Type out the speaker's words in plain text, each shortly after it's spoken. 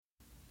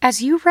As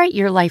you write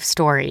your life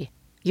story,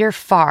 you're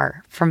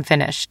far from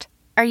finished.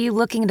 Are you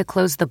looking to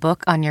close the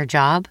book on your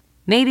job?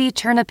 Maybe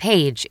turn a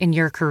page in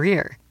your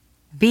career?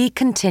 Be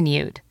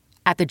continued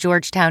at the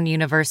Georgetown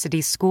University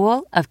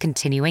School of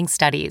Continuing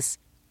Studies.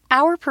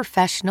 Our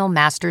professional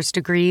master's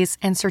degrees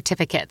and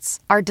certificates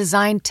are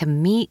designed to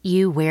meet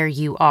you where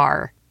you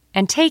are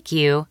and take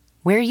you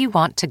where you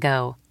want to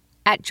go.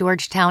 At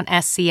Georgetown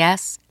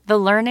SCS, the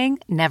learning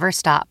never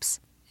stops,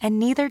 and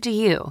neither do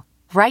you.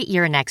 Write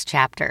your next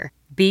chapter.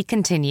 Be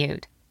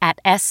continued at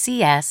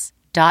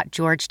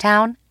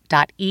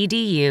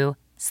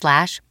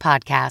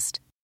scs.georgetown.edu/podcast.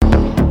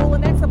 Well,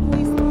 Lenexa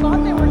police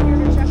thought they were here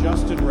to check.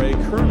 Justin Ray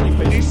currently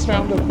faces...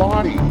 found a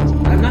body.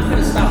 I'm not going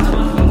to stop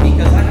talking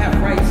because I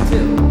have rights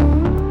too.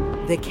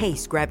 The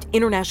case grabbed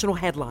international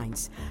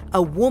headlines.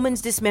 A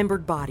woman's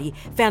dismembered body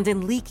found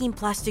in leaking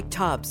plastic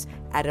tubs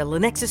at a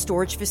Lenexa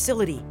storage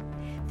facility.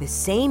 The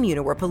same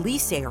unit where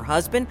police say her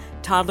husband,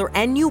 toddler,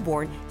 and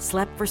newborn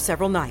slept for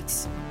several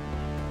nights.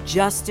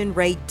 Justin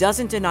Ray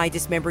doesn't deny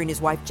dismembering his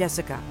wife,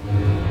 Jessica.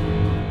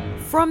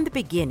 From the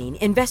beginning,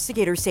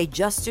 investigators say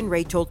Justin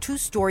Ray told two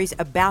stories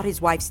about his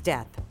wife's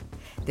death.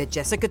 That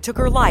Jessica took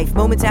her life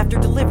moments after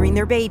delivering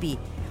their baby,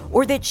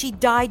 or that she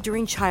died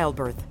during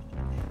childbirth.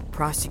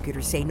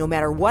 Prosecutors say no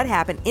matter what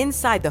happened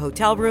inside the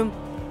hotel room,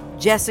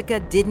 Jessica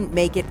didn't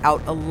make it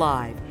out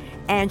alive,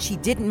 and she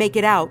didn't make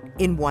it out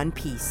in one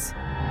piece.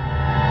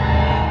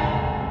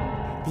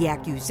 The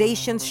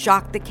accusations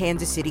shocked the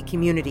Kansas City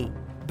community.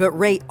 But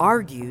Ray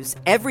argues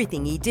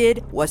everything he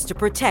did was to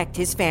protect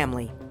his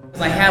family.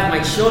 I have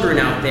my children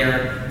out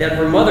there that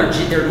their mother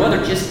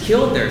just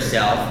killed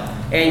herself,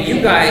 and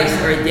you guys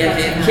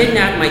have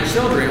kidnapped my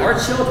children, our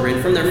children,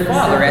 from their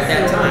father at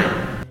that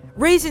time.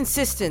 Ray's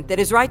insistent that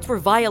his rights were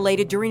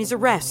violated during his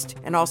arrest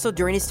and also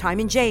during his time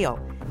in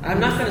jail. I'm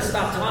not going to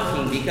stop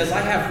talking because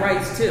I have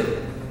rights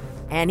too.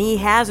 And he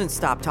hasn't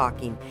stopped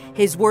talking.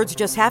 His words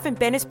just haven't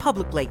been as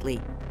public lately.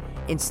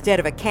 Instead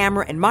of a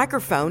camera and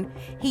microphone,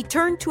 he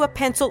turned to a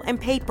pencil and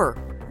paper,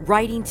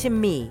 writing to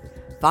me,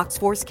 Fox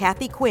 4's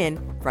Kathy Quinn,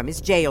 from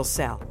his jail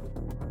cell.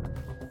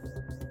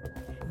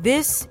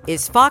 This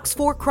is Fox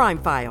 4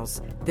 Crime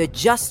Files, the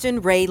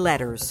Justin Ray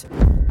letters.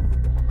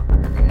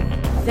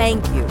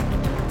 Thank you.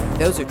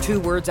 Those are two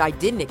words I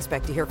didn't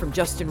expect to hear from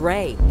Justin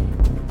Ray.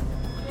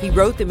 He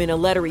wrote them in a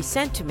letter he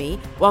sent to me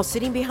while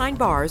sitting behind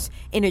bars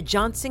in a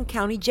Johnson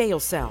County jail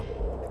cell.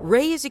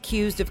 Ray is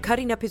accused of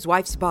cutting up his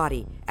wife's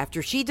body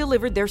after she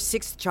delivered their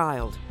sixth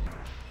child.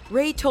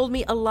 Ray told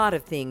me a lot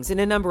of things in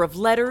a number of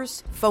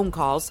letters, phone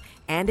calls,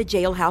 and a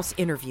jailhouse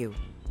interview.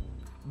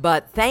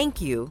 But thank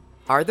you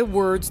are the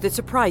words that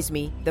surprised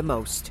me the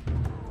most.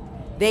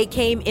 They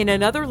came in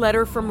another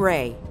letter from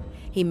Ray.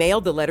 He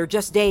mailed the letter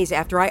just days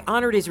after I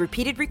honored his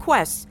repeated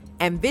requests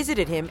and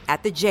visited him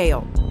at the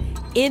jail.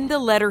 In the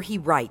letter he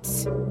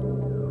writes,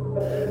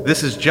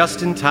 "This is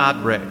Justin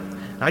Todd Ray.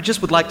 I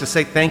just would like to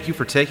say thank you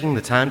for taking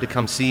the time to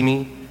come see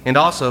me and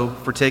also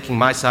for taking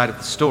my side of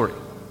the story,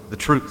 the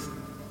truth.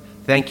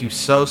 Thank you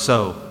so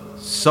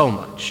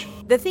much."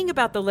 The thing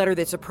about the letter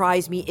that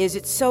surprised me is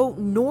it's so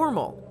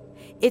normal.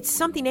 It's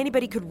something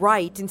anybody could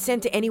write and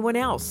send to anyone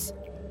else.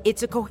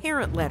 It's a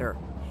coherent letter,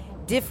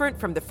 different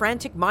from the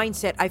frantic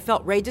mindset I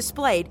felt Ray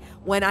displayed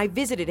when I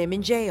visited him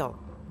in jail.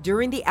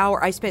 During the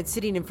hour I spent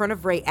sitting in front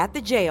of Ray at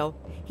the jail,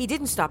 he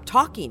didn't stop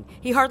talking.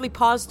 He hardly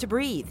paused to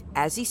breathe.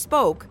 As he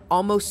spoke,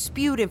 almost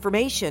spewed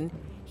information,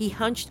 he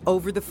hunched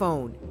over the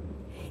phone.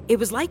 It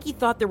was like he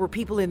thought there were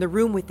people in the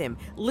room with him,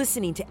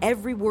 listening to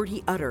every word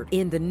he uttered.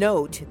 In the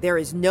note, there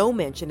is no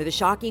mention of the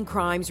shocking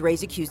crimes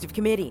Ray's accused of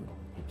committing.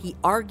 He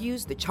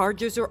argues the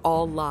charges are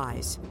all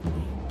lies.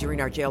 During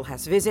our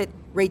jailhouse visit,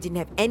 Ray didn't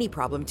have any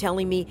problem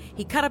telling me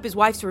he cut up his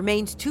wife's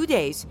remains 2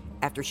 days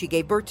after she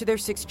gave birth to their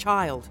sixth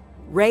child.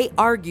 Ray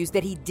argues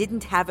that he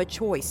didn't have a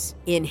choice.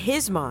 In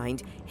his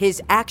mind,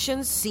 his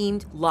actions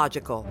seemed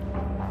logical.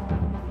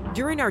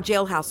 During our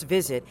jailhouse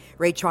visit,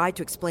 Ray tried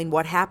to explain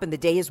what happened the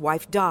day his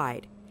wife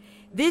died.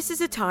 This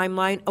is a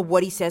timeline of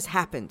what he says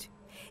happened.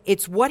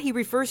 It's what he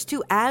refers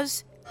to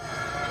as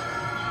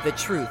the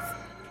truth.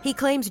 He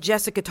claims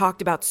Jessica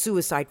talked about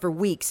suicide for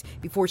weeks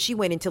before she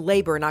went into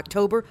labor in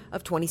October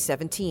of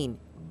 2017.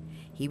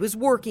 He was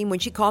working when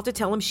she called to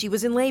tell him she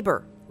was in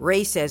labor.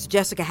 Ray says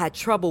Jessica had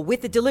trouble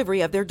with the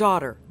delivery of their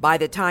daughter. By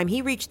the time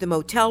he reached the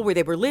motel where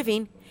they were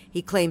living,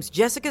 he claims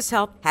Jessica's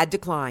health had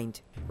declined.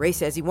 Ray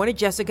says he wanted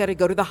Jessica to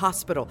go to the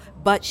hospital,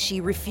 but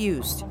she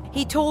refused.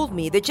 He told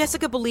me that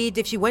Jessica believed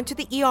if she went to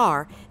the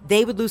ER,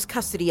 they would lose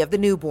custody of the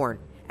newborn,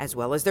 as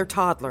well as their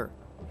toddler.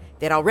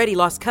 They'd already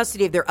lost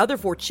custody of their other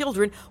 4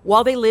 children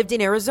while they lived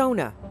in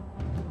Arizona.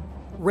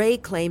 Ray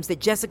claims that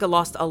Jessica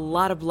lost a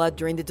lot of blood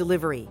during the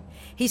delivery.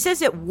 He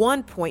says at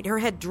one point her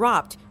head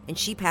dropped and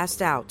she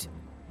passed out.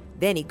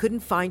 Then he couldn't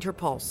find her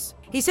pulse.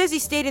 He says he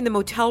stayed in the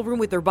motel room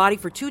with her body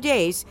for 2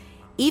 days,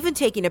 even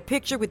taking a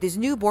picture with his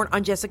newborn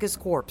on Jessica's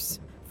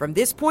corpse. From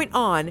this point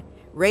on,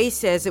 Ray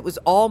says it was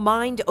all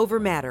mind over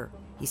matter.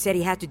 He said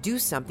he had to do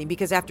something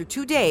because after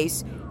 2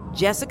 days,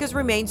 Jessica's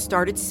remains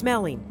started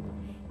smelling,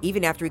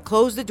 even after he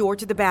closed the door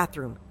to the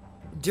bathroom.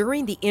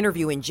 During the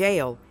interview in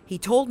jail, he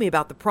told me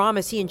about the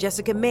promise he and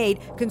Jessica made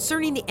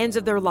concerning the ends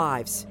of their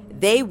lives.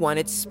 They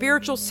wanted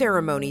spiritual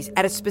ceremonies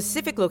at a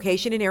specific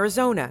location in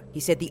Arizona. He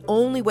said the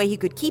only way he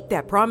could keep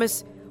that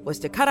promise was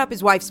to cut up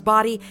his wife's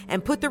body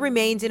and put the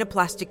remains in a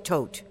plastic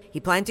tote. He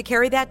planned to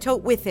carry that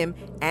tote with him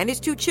and his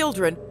 2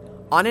 children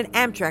on an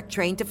Amtrak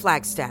train to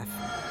Flagstaff.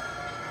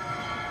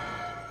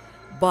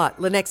 But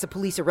Lenexa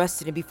police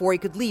arrested him before he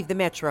could leave the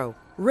metro.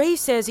 Ray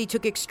says he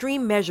took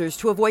extreme measures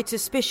to avoid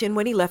suspicion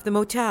when he left the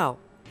motel.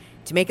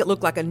 To make it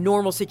look like a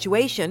normal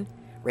situation,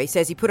 Ray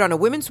says he put on a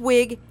woman's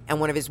wig and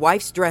one of his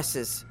wife's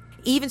dresses.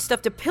 He even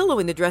stuffed a pillow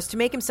in the dress to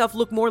make himself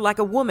look more like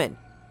a woman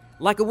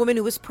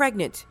who was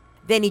pregnant.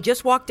 Then he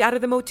just walked out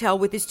of the motel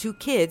with his 2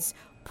 kids,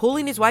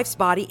 pulling his wife's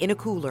body in a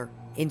cooler.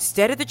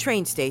 Instead of the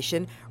train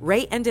station,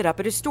 Ray ended up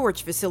at a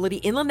storage facility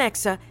in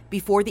Lenexa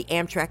before the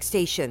Amtrak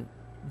station.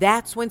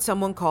 That's when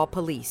someone called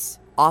police.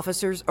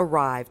 Officers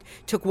arrived,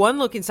 took one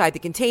look inside the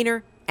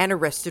container, and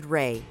arrested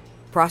Ray.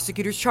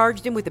 Prosecutors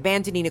charged him with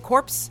abandoning a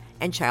corpse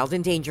and child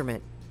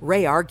endangerment.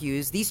 Ray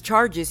argues these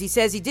charges, he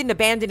says he didn't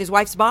abandon his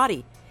wife's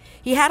body.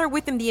 He had her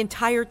with him the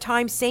entire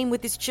time, same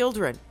with his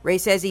children. Ray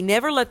says he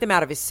never let them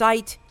out of his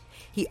sight.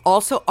 He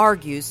also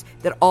argues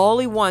that all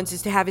he wants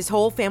is to have his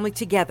whole family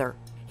together.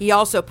 He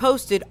also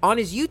posted on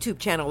his YouTube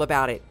channel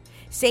about it,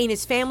 saying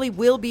his family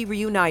will be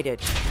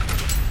reunited.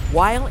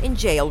 While in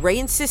jail, Ray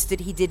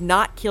insisted he did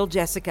not kill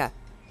Jessica,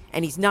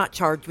 and he's not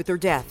charged with her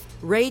death.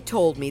 Ray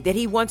told me that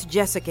he wants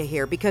Jessica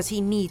here because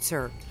he needs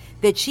her,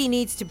 that she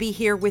needs to be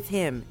here with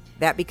him,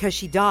 that because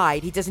she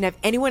died, he doesn't have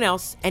anyone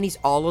else and he's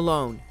all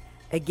alone.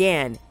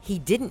 Again, he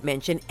didn't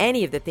mention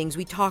any of the things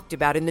we talked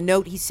about in the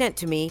note he sent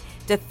to me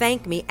to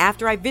thank me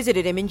after I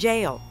visited him in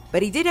jail.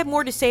 But he did have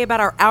more to say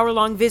about our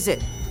hour-long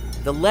visit.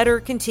 The letter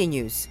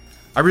continues.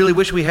 I really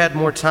wish we had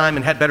more time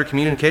and had better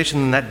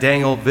communication than that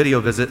dang old video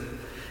visit.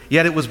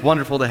 Yet it was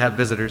wonderful to have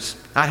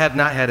visitors. I have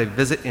not had a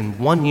visit in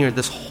 1 year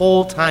this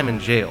whole time in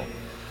jail.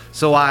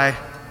 So I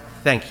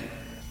thank you.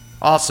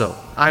 Also,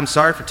 I'm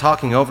sorry for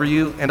talking over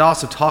you and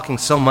also talking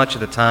so much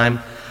at a time.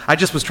 I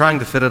just was trying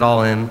to fit it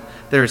all in.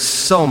 There is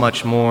so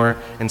much more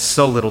in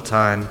so little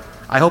time.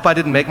 I hope I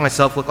didn't make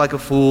myself look like a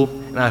fool,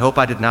 and I hope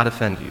I did not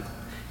offend you.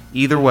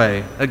 Either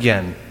way,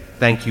 again,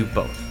 thank you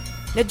both.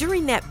 Now,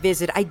 during that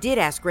visit, I did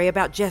ask Ray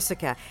about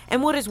Jessica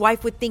and what his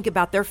wife would think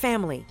about their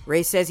family.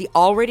 Ray says he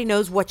already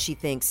knows what she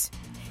thinks.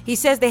 He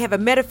says they have a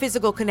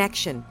metaphysical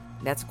connection.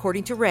 That's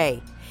according to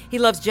Ray. He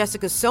loves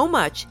Jessica so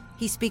much,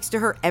 he speaks to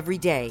her every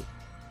day.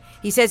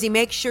 He says he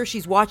makes sure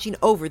she's watching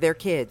over their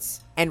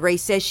kids. And Ray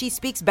says she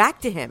speaks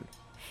back to him.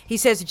 He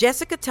says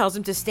Jessica tells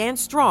him to stand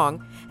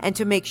strong and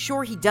to make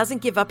sure he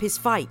doesn't give up his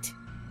fight.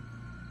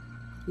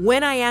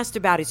 When I asked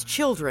about his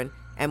children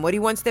and what he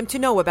wants them to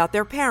know about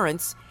their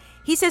parents,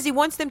 he says he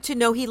wants them to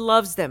know he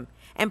loves them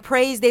and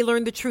prays they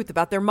learn the truth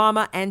about their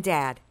mama and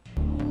dad.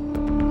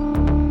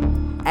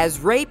 As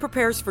Ray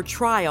prepares for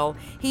trial,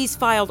 he's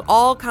filed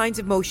all kinds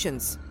of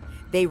motions.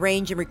 They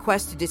range in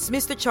requests to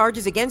dismiss the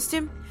charges against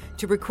him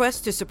to requests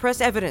to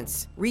suppress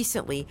evidence.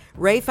 Recently,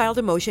 Ray filed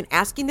a motion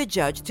asking the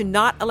judge to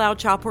not allow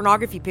child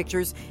pornography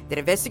pictures that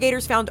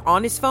investigators found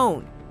on his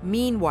phone.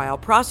 Meanwhile,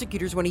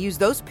 prosecutors want to use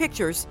those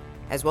pictures,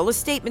 as well as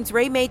statements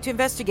Ray made to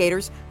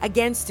investigators,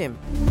 against him.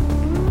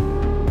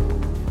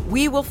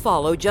 We will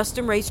follow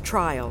Justin Ray's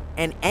trial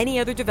and any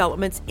other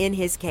developments in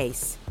his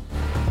case.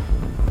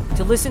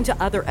 To listen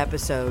to other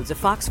episodes of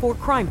Fox 4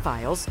 Crime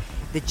Files,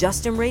 The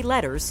Justin Ray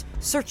Letters,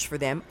 search for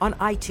them on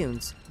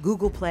iTunes,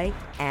 Google Play,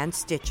 and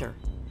Stitcher,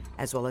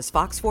 as well as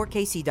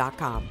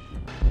fox4kc.com.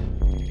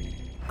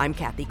 I'm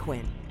Kathy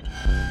Quinn.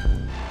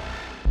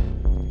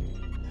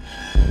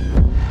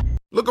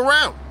 Look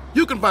around.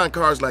 You can find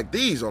cars like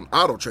these on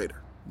AutoTrader.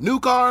 New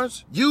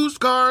cars, used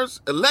cars,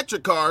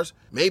 electric cars,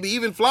 maybe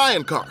even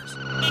flying cars.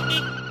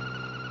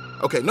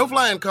 Okay, no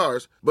flying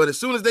cars, but as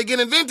soon as they get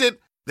invented,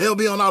 they'll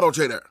be on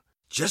AutoTrader.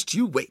 Just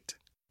you wait.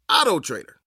 AutoTrader.